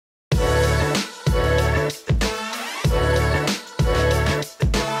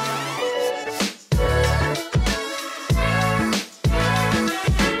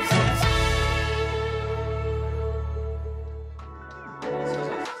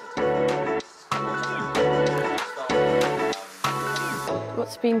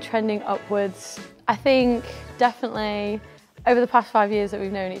What's been trending upwards? I think definitely over the past 5 years that we've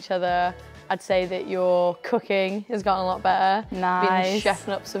known each other, I'd say that your cooking has gotten a lot better. Nice. Been chefing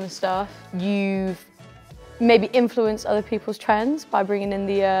up some stuff. You've maybe influenced other people's trends by bringing in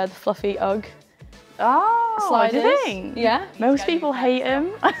the fluffy UGG sliders. Do you think? Yeah. Most people hate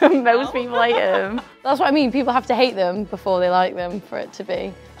them. Most people hate them. That's what I mean. People have to hate them before they like them for it to be. Do you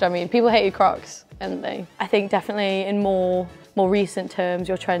know what I mean? People hated Crocs, didn't they? I think definitely in more recent terms,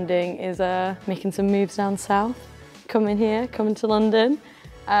 your trending is making some moves down south, coming to London,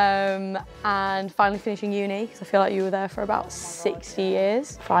 and finally finishing uni, because I feel like you were there for about 60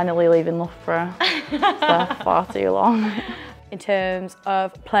 years. Finally leaving Loughborough. For far too long. In terms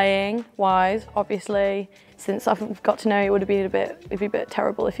of playing wise, obviously, since I've got to know you, it'd be a bit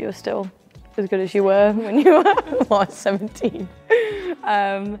terrible if you were still as good as you were when you were what, 17.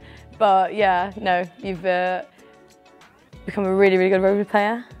 But yeah, no, you've become a really, really good rugby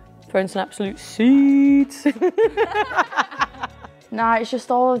player, throwing some absolute seeds. No, it's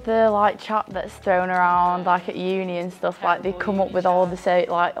just all of the chat that's thrown around at uni and stuff. They come up with all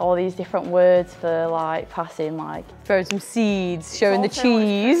these different words for passing, throwing some seeds, showing the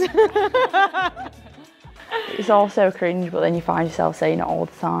cheese. It's all so cringe, but then you find yourself saying it all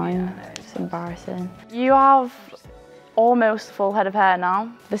the time. It's embarrassing. You have almost a full head of hair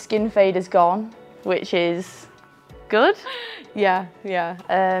now. The skin fade is gone, which is good. Yeah.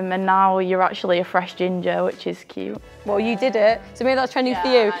 And now you're actually a fresh ginger, which is cute. Well, you did it, so maybe that's trending for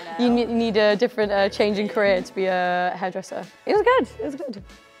you. You need a different change in career to be a hairdresser. It was good.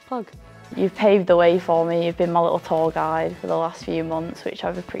 Plug. You've paved the way for me. You've been my little tour guide for the last few months, which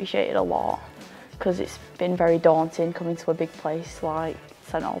I've appreciated a lot, because it's been very daunting coming to a big place like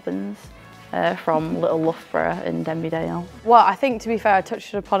St Albans. From little Loughborough and Denbydale. Well, I think, to be fair, I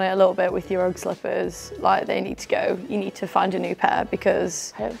touched upon it a little bit with your UGG slippers. They need to go. You need to find a new pair,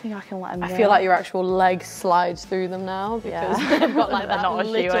 because I don't think I can let them go. I feel like your actual leg slides through them now, because they've got they're that not a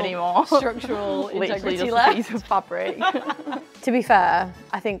shoe anymore. Structural Literally integrity just left. a piece of fabric. To be fair,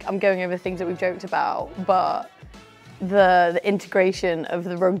 I think I'm going over things that we've joked about, but the integration of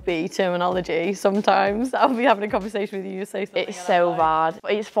the rugby terminology, sometimes I'll be having a conversation with you, you say something. It's so bad.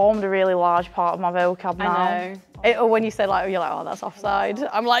 It's formed a really large part of my vocab now. I know. Or when you say you're like, oh, that's offside.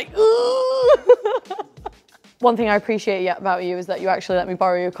 I'm like, ooh. One thing I appreciate about you is that you actually let me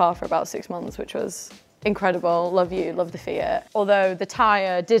borrow your car for about 6 months, which was incredible. Love you, love the Fiat. Although the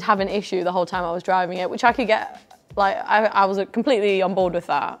tyre did have an issue the whole time I was driving it, which I could get, I was completely on board with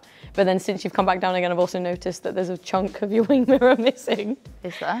that. But then since you've come back down again, I've also noticed that there's a chunk of your wing mirror missing.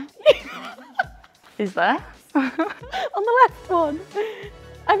 Is there? Is there? On the left one.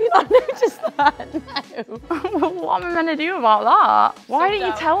 Have you not noticed that? No. What am I meant to do about that? Why didn't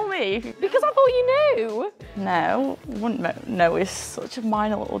you tell me? Because I thought you knew. No, wouldn't notice such a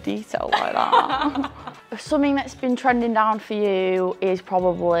minor little detail like that. Something that's been trending down for you is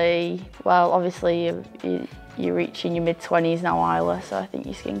probably, well, obviously you're reaching your mid-20s now, Isla, so I think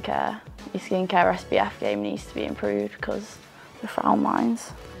your skincare SPF game needs to be improved, because the frown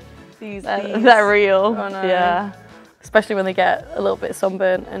lines, they're real. Oh, no. Yeah. Especially when they get a little bit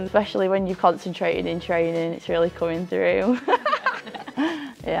sunburnt, and especially when you've concentrated in training, it's really coming through.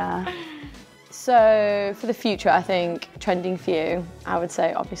 Yeah. So for the future, I think trending for you, I would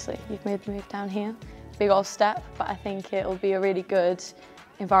say obviously you've made the move down here, big old step, but I think it'll be a really good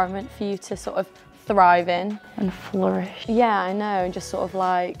environment for you to sort of thrive in. And flourish. Yeah, I know, and just sort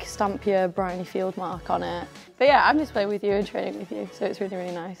of stamp your Bryony field mark on it. But yeah, I'm just playing with you and training with you, so it's really,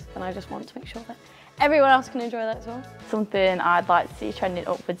 really nice. And I just want to make sure that everyone else can enjoy that as well. Something I'd like to see trending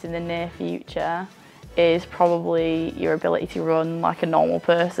upwards in the near future is probably your ability to run like a normal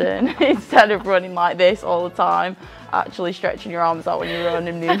person instead of running like this all the time, actually stretching your arms out when you run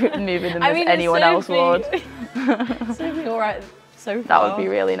and moving them as anyone else would. It's all right. So that would be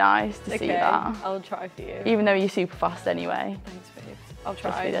really nice to see that. I'll try for you. Even though you're super fast anyway. Thanks, babe. I'll try.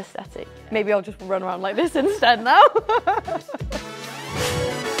 Just for the aesthetic. Maybe I'll just run around like this instead now.